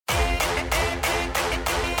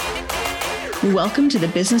Welcome to the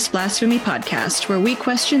Business Blasphemy Podcast, where we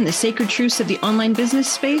question the sacred truths of the online business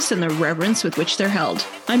space and the reverence with which they're held.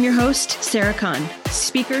 I'm your host, Sarah Kahn,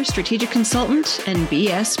 speaker, strategic consultant, and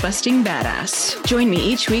BS busting badass. Join me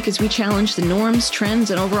each week as we challenge the norms,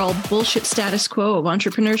 trends, and overall bullshit status quo of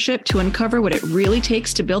entrepreneurship to uncover what it really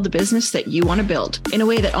takes to build the business that you want to build in a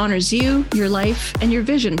way that honors you, your life, and your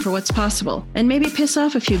vision for what's possible, and maybe piss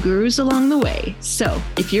off a few gurus along the way. So,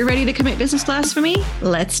 if you're ready to commit business blasphemy,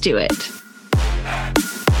 let's do it.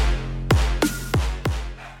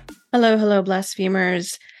 Hello,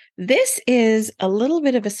 blasphemers. This is a little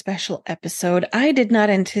bit of a special episode. I did not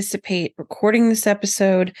anticipate recording this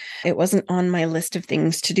episode. It wasn't on my list of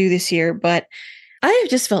things to do this year, but I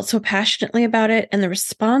have just felt so passionately about it. And the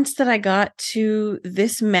response that I got to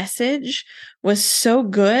this message was so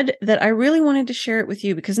good that I really wanted to share it with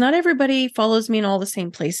you because not everybody follows me in all the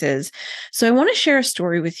same places. So I want to share a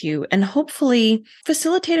story with you and hopefully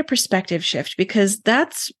facilitate a perspective shift because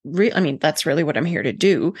that's really what I'm here to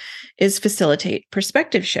do is facilitate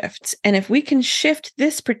perspective shifts. And if we can shift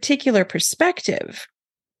this particular perspective,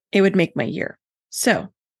 it would make my year. So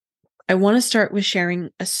I want to start with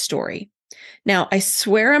sharing a story. Now, I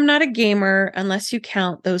swear I'm not a gamer unless you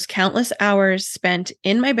count those countless hours spent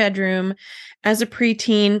in my bedroom as a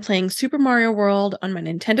preteen playing Super Mario World on my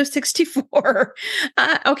Nintendo 64.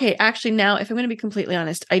 Okay, actually, now, if I'm going to be completely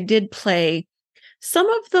honest, I did play some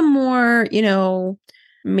of the more,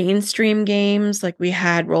 mainstream games. Like we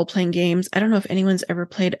had role-playing games. I don't know if anyone's ever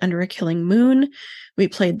played Under a Killing Moon. We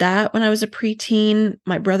played that when I was a preteen,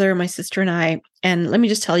 my brother, my sister, and I. And let me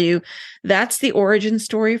just tell you, that's the origin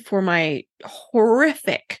story for my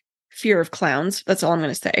horrific fear of clowns. That's all I'm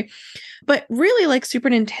going to say. But really, like Super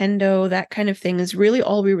Nintendo, that kind of thing is really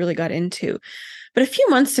all we really got into. But a few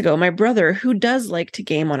months ago, my brother, who does like to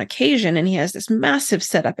game on occasion, and he has this massive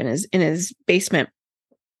setup in his basement,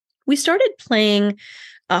 we started playing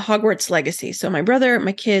Hogwarts Legacy. So my brother,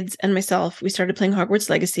 my kids, and myself, we started playing Hogwarts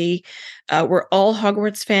Legacy. We're all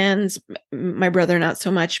Hogwarts fans. My brother, not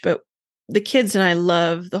so much, but the kids and I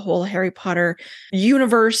love the whole Harry Potter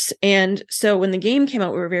universe. And so when the game came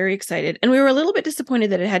out, we were very excited. And we were a little bit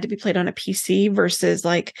disappointed that it had to be played on a PC versus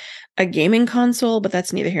like a gaming console, but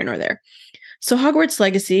that's neither here nor there. So Hogwarts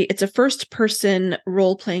Legacy, it's a first-person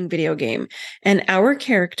role-playing video game. And our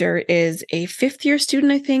character is a fifth-year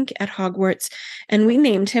student, I think, at Hogwarts. And we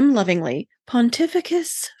named him lovingly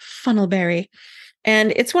Pontificus Funnelberry.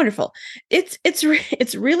 And it's wonderful.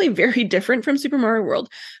 It's really very different from Super Mario World,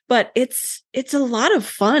 but it's a lot of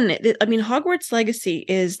fun. I mean, Hogwarts Legacy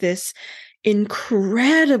is this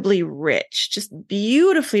incredibly rich, just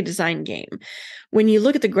beautifully designed game. When you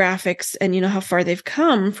look at the graphics and you know how far they've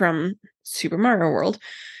come from Super Mario World,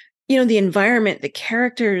 the environment, the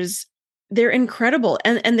characters, they're incredible.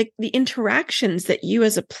 And the interactions that you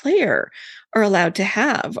as a player are allowed to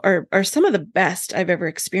have are some of the best I've ever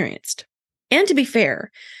experienced. And to be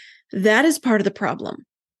fair, that is part of the problem.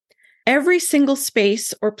 Every single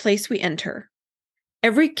space or place we enter,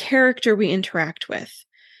 every character we interact with,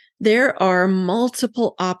 there are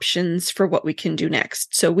multiple options for what we can do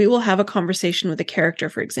next. So we will have a conversation with a character,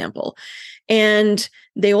 for example, and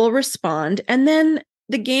they will respond. And then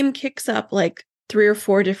the game kicks up like 3 or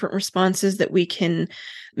 4 different responses that we can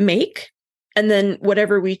make. And then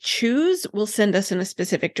whatever we choose will send us in a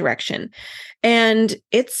specific direction. And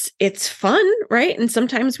it's fun, right? And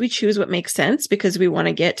sometimes we choose what makes sense because we want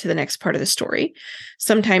to get to the next part of the story.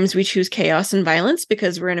 Sometimes we choose chaos and violence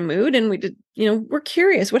because we're in a mood and we're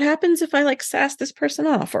curious. What happens if I like sass this person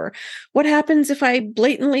off? Or what happens if I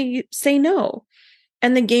blatantly say no?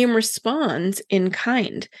 And the game responds in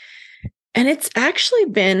kind. And it's actually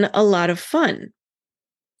been a lot of fun.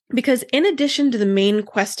 Because in addition to the main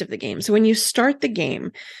quest of the game, so when you start the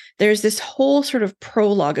game, there's this whole sort of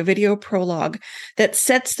prologue, a video prologue that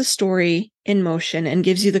sets the story in motion and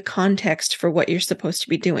gives you the context for what you're supposed to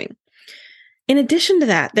be doing. In addition to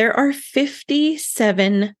that, there are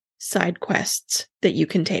 57 side quests that you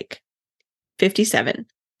can take. 57.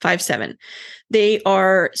 They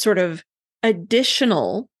are sort of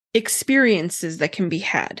additional experiences that can be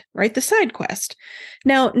had, right? The side quest.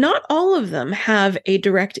 Now, not all of them have a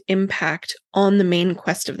direct impact on the main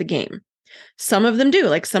quest of the game. Some of them do.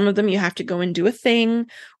 Like some of them you have to go and do a thing,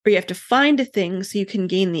 or you have to find a thing so you can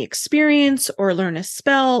gain the experience or learn a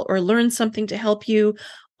spell or learn something to help you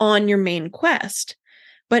on your main quest.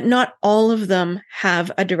 But not all of them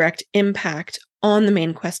have a direct impact on the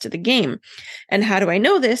main quest of the game. And how do I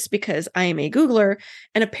know this? Because I am a Googler,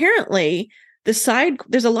 and apparently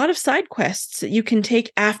there's a lot of side quests that you can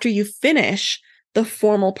take after you finish the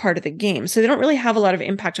formal part of the game. So they don't really have a lot of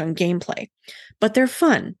impact on gameplay, but they're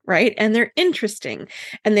fun, right? And they're interesting,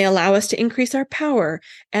 and they allow us to increase our power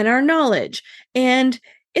and our knowledge. And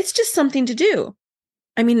it's just something to do.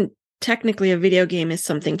 I mean, technically a video game is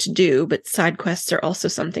something to do, but side quests are also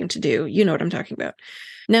something to do. You know what I'm talking about.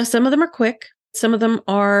 Now, some of them are quick. Some of them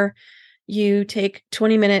are, you take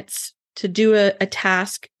 20 minutes to do a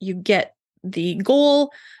task, you get the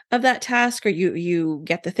goal of that task, or you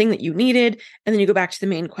get the thing that you needed, and then you go back to the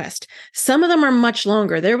main quest. Some of them are much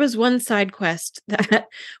longer. There was one side quest that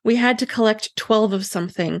we had to collect 12 of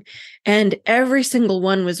something, and every single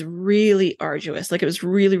one was really arduous. Like, it was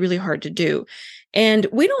really, really hard to do. And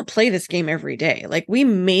we don't play this game every day. Like, we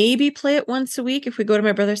maybe play it once a week if we go to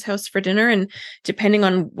my brother's house for dinner, and depending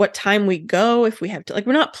on what time we go, if we have to, like,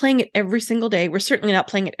 we're not playing it every single day. We're certainly not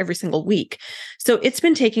playing it every single week. So it's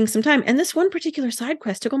been taking some time. And this one particular side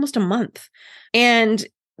quest took almost a month. And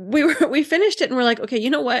we finished it and we're like, okay, you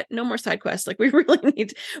know what? No more side quests. Like, we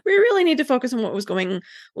really need to focus on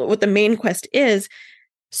what the main quest is.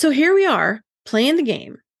 So here we are playing the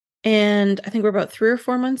game. And I think we're about 3 or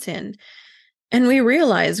 4 months in. And we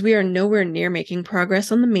realize we are nowhere near making progress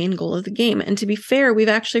on the main goal of the game. And to be fair, we've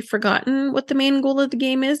actually forgotten what the main goal of the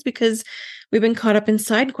game is because we've been caught up in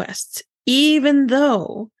side quests, even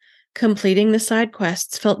though completing the side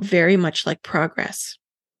quests felt very much like progress.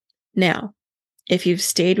 Now, if you've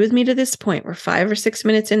stayed with me to this point, we're 5 or 6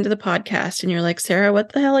 minutes into the podcast and you're like, Sarah,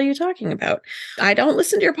 what the hell are you talking about? I don't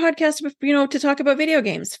listen to your podcast, to talk about video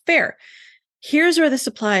games. Fair. Here's where this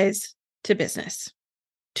applies to business.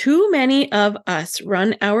 Too many of us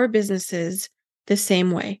run our businesses the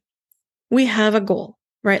same way. We have a goal,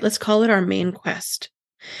 right? Let's call it our main quest.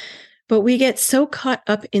 But we get so caught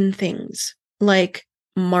up in things like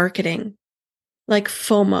marketing, like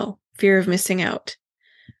FOMO, fear of missing out,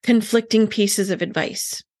 conflicting pieces of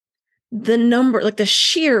advice, the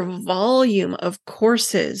sheer volume of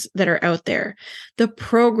courses that are out there, the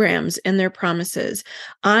programs and their promises.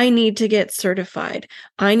 I need to get certified.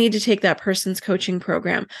 I need to take that person's coaching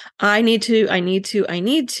program. I need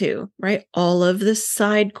to, right? All of the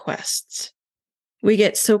side quests. We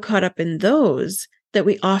get so caught up in those that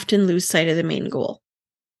we often lose sight of the main goal.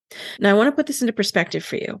 Now, I want to put this into perspective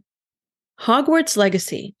for you. Hogwarts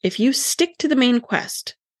Legacy, if you stick to the main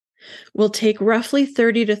quest, will take roughly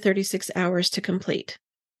 30 to 36 hours to complete.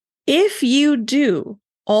 If you do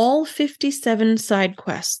all 57 side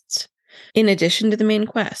quests, in addition to the main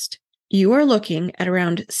quest, you are looking at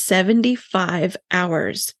around 75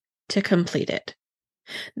 hours to complete it.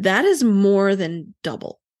 That is more than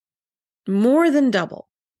double. More than double.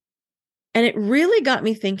 And it really got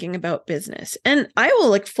me thinking about business. And I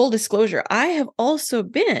will, full disclosure, I have also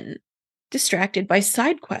been distracted by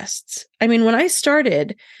side quests. I mean, when I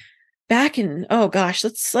started back in,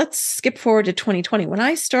 let's skip forward to 2020. When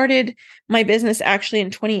I started my business actually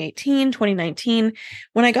in 2018, 2019,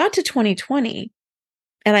 when I got to 2020,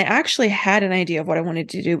 and I actually had an idea of what I wanted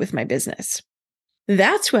to do with my business,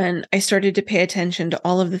 that's when I started to pay attention to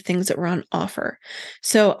all of the things that were on offer.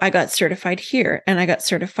 So I got certified here and I got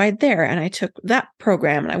certified there, and I took that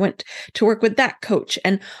program and I went to work with that coach.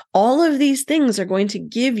 And all of these things are going to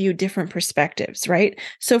give you different perspectives, right?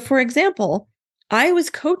 So for example, I was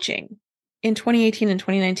coaching in 2018 and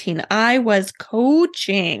 2019. I was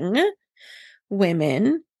coaching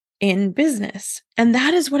women in business. And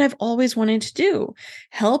that is what I've always wanted to do.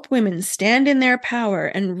 Help women stand in their power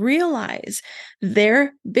and realize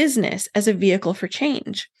their business as a vehicle for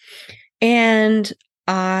change. And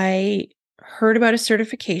I heard about a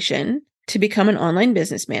certification to become an online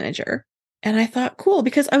business manager. And I thought, cool,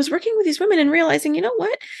 because I was working with these women and realizing, you know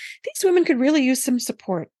what? These women could really use some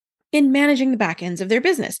support in managing the back ends of their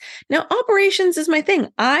business. Now, operations is my thing.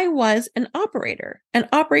 I was an operator, an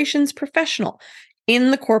operations professional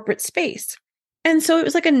in the corporate space. And so it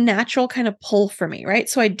was like a natural kind of pull for me, right?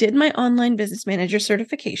 So I did my online business manager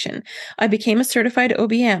certification. I became a certified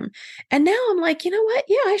OBM. And now I'm like, you know what?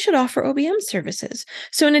 Yeah, I should offer OBM services.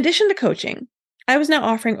 So in addition to coaching, I was now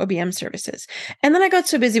offering OBM services. And then I got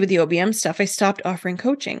so busy with the OBM stuff, I stopped offering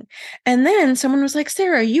coaching. And then someone was like,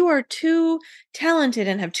 Sarah, you are too talented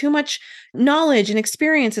and have too much knowledge and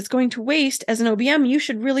experience. It's going to waste as an OBM. You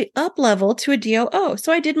should really up level to a DOO.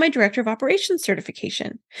 So I did my director of operations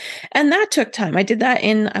certification. And that took time. I did that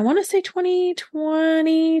in, I want to say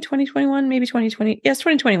 2020, 2021, maybe 2020. Yes,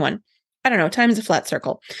 2021. I don't know. Time is a flat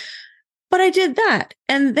circle. But I did that.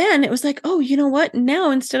 And then it was like, oh, you know what? Now,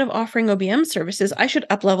 instead of offering OBM services, I should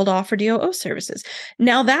up level to offer DOO services.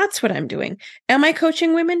 Now that's what I'm doing. Am I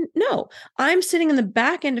coaching women? No, I'm sitting in the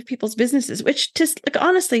back end of people's businesses, which just like,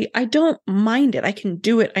 honestly, I don't mind it. I can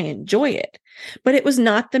do it. I enjoy it, but it was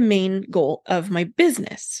not the main goal of my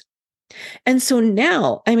business. And so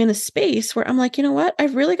now I'm in a space where I'm like, you know what?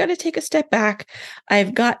 I've really got to take a step back.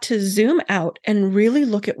 I've got to zoom out and really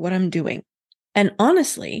look at what I'm doing. And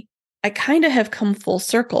honestly, I kind of have come full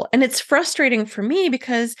circle. And it's frustrating for me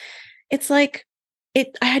because it's like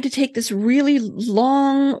I had to take this really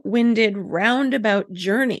long-winded roundabout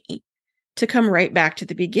journey to come right back to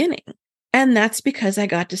the beginning. And that's because I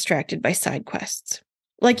got distracted by side quests.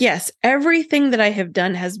 Like, yes, everything that I have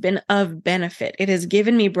done has been of benefit. It has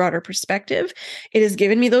given me broader perspective. It has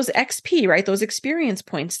given me those XP, right? Those experience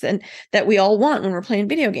points that we all want when we're playing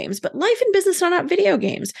video games. But life and business are not video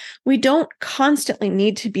games. We don't constantly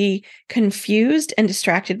need to be confused and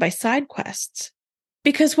distracted by side quests.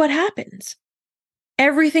 Because what happens?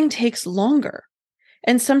 Everything takes longer.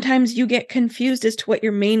 And sometimes you get confused as to what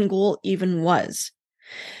your main goal even was.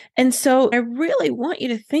 And so I really want you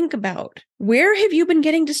to think about, where have you been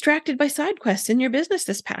getting distracted by side quests in your business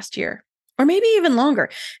this past year? Or maybe even longer.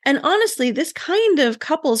 And honestly, this kind of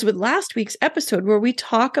couples with last week's episode where we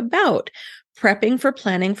talk about prepping for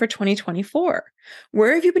planning for 2024.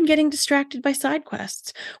 Where have you been getting distracted by side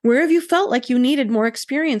quests? Where have you felt like you needed more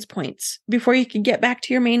experience points before you could get back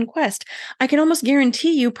to your main quest? I can almost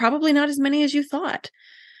guarantee you probably not as many as you thought,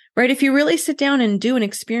 right? If you really sit down and do an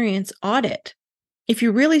experience audit, if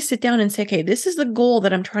you really sit down and say, okay, this is the goal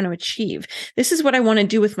that I'm trying to achieve, this is what I want to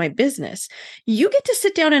do with my business, you get to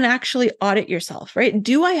sit down and actually audit yourself, right?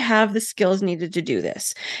 Do I have the skills needed to do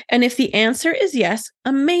this? And if the answer is yes,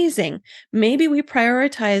 amazing. Maybe we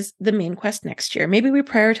prioritize the main quest next year. Maybe we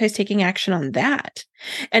prioritize taking action on that.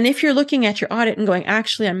 And if you're looking at your audit and going,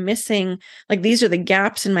 actually, I'm missing, like, these are the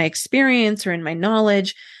gaps in my experience or in my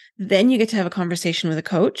knowledge, then you get to have a conversation with a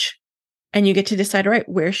coach. And you get to decide, all right,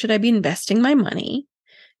 where should I be investing my money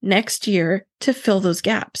next year to fill those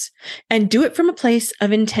gaps? And do it from a place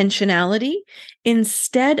of intentionality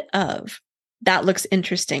instead of, that looks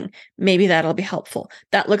interesting. Maybe that'll be helpful.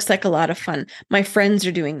 That looks like a lot of fun. My friends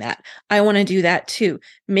are doing that. I want to do that too.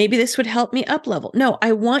 Maybe this would help me up level. No,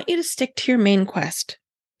 I want you to stick to your main quest.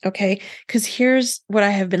 Okay, because here's what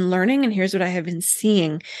I have been learning and here's what I have been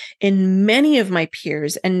seeing in many of my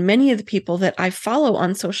peers and many of the people that I follow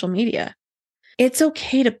on social media. It's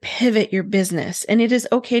okay to pivot your business, and it is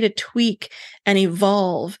okay to tweak and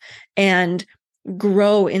evolve and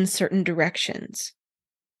grow in certain directions.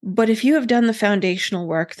 But if you have done the foundational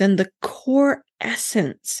work, then the core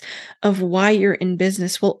essence of why you're in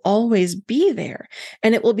business will always be there,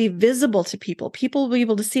 and it will be visible to people. People will be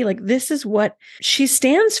able to see, like, this is what she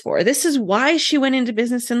stands for. This is why she went into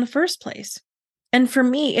business in the first place. And for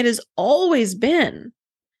me, it has always been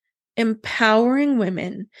empowering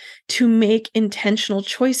women to make intentional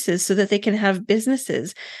choices so that they can have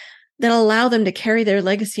businesses that allow them to carry their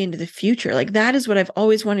legacy into the future. Like, that is what I've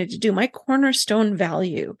always wanted to do. My cornerstone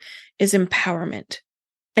value is empowerment.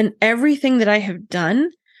 And everything that I have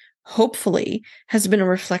done, hopefully, has been a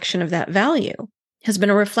reflection of that value, has been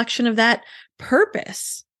a reflection of that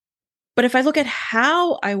purpose. But if I look at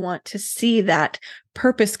how I want to see that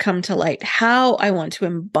purpose come to light, how I want to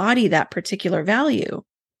embody that particular value,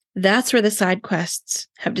 that's where the side quests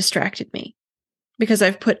have distracted me, because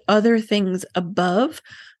I've put other things above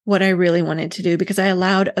what I really wanted to do, because I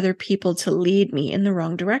allowed other people to lead me in the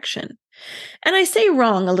wrong direction. And I say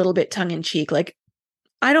wrong a little bit tongue in cheek. Like,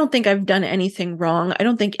 I don't think I've done anything wrong. I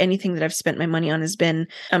don't think anything that I've spent my money on has been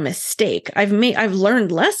a mistake. I've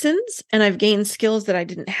learned lessons and I've gained skills that I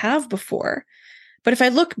didn't have before. But if I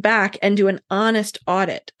look back and do an honest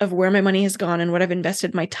audit of where my money has gone and what I've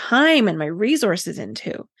invested my time and my resources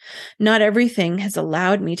into, not everything has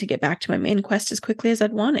allowed me to get back to my main quest as quickly as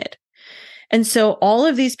I'd wanted. And so all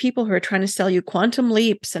of these people who are trying to sell you quantum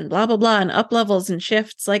leaps and blah, blah, blah, and up levels and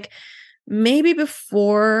shifts, like, maybe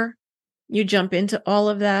before you jump into all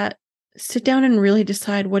of that, sit down and really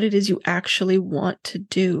decide what it is you actually want to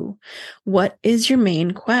do. What is your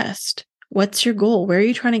main quest? What's your goal? Where are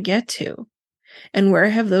you trying to get to? And where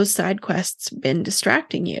have those side quests been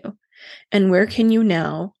distracting you? And where can you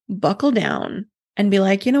now buckle down and be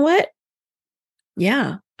like, you know what?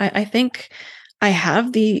 Yeah, I think I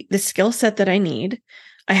have the skill set that I need.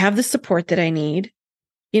 I have the support that I need.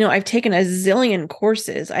 You know, I've taken a zillion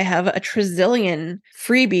courses. I have a trizillion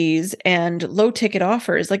freebies and low ticket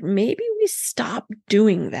offers. Like, maybe we stop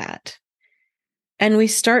doing that and we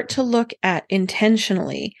start to look at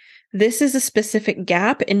intentionally, this is a specific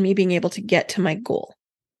gap in me being able to get to my goal.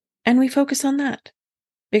 and we focus on that.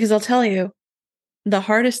 Because I'll tell you, the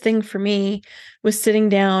hardest thing for me was sitting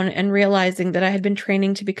down and realizing that I had been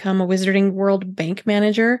training to become a Wizarding World bank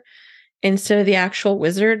manager instead of the actual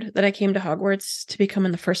wizard that I came to Hogwarts to become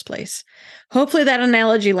in the first place. Hopefully that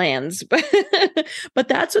analogy lands. But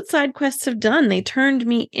that's what side quests have done. They turned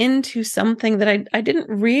me into something that I didn't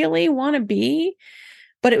really want to be,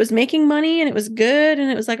 but it was making money and it was good.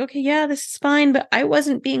 And it was like, okay, yeah, this is fine. But I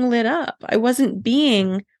wasn't being lit up. I wasn't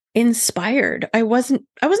being inspired. I wasn't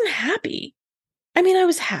happy. I mean, I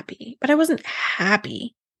was happy, but I wasn't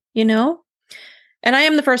happy, you know? And I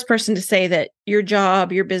am the first person to say that your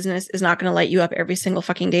job, your business is not going to light you up every single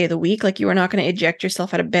fucking day of the week. Like, you are not going to eject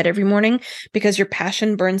yourself out of bed every morning because your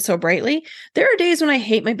passion burns so brightly. There are days when I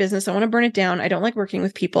hate my business. I want to burn it down. I don't like working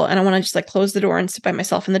with people, and I want to just like close the door and sit by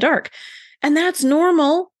myself in the dark. And that's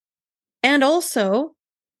normal. And also,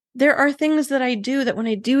 there are things that I do that when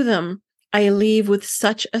I do them, I leave with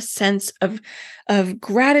such a sense of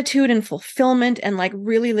gratitude and fulfillment and like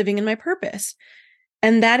really living in my purpose.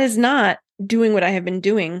 And that is not doing what I have been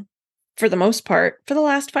doing for the most part for the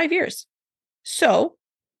last 5 years. So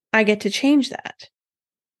I get to change that.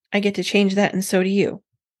 I get to change that, and so do you.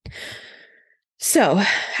 So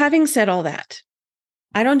having said all that,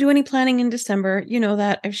 I don't do any planning in December. You know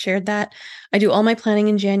that. I've shared that. I do all my planning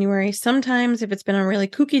in January. Sometimes if it's been a really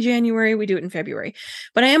kooky January, we do it in February.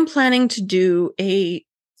 But I am planning to do a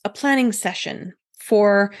planning session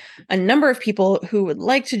for a number of people who would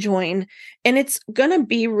like to join. And it's going to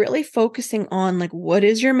be really focusing on like, what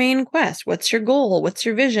is your main quest? What's your goal? What's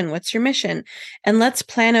your vision? What's your mission? And let's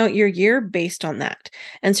plan out your year based on that.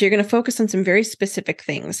 And so you're going to focus on some very specific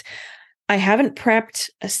things. I haven't prepped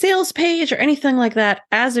a sales page or anything like that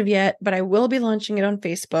as of yet, but I will be launching it on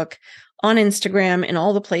Facebook, on Instagram, and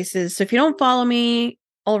all the places. So if you don't follow me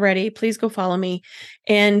already, please go follow me.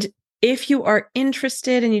 And if you are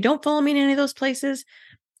interested and you don't follow me in any of those places,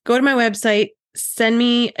 go to my website, send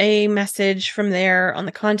me a message from there on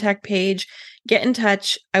the contact page, get in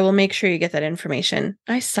touch. I will make sure you get that information.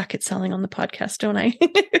 I suck at selling on the podcast, don't I?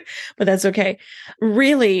 But that's okay.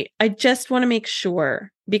 Really, I just want to make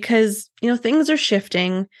sure, because, you know, things are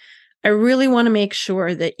shifting. I really want to make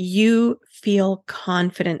sure that you feel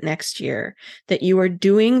confident next year, that you are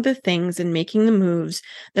doing the things and making the moves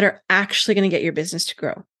that are actually going to get your business to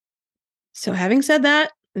grow. So having said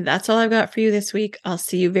that, that's all I've got for you this week. I'll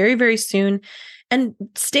see you very, very soon. And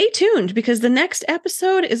stay tuned, because the next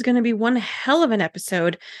episode is going to be one hell of an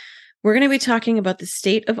episode. We're going to be talking about the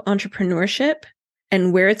state of entrepreneurship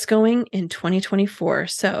and where it's going in 2024.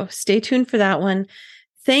 So stay tuned for that one.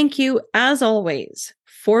 Thank you, as always,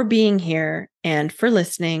 for being here and for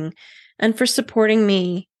listening and for supporting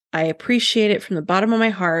me. I appreciate it from the bottom of my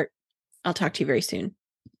heart. I'll talk to you very soon.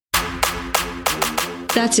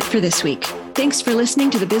 That's it for this week. Thanks for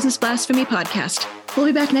listening to the Business Blasphemy podcast. We'll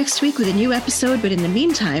be back next week with a new episode, but in the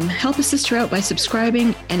meantime, help a sister out by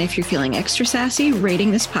subscribing, and if you're feeling extra sassy,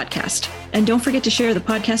 rating this podcast. And don't forget to share the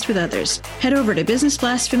podcast with others. Head over to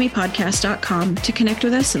businessblasphemypodcast.com to connect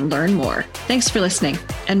with us and learn more. Thanks for listening.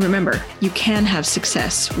 And remember, you can have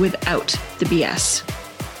success without the BS.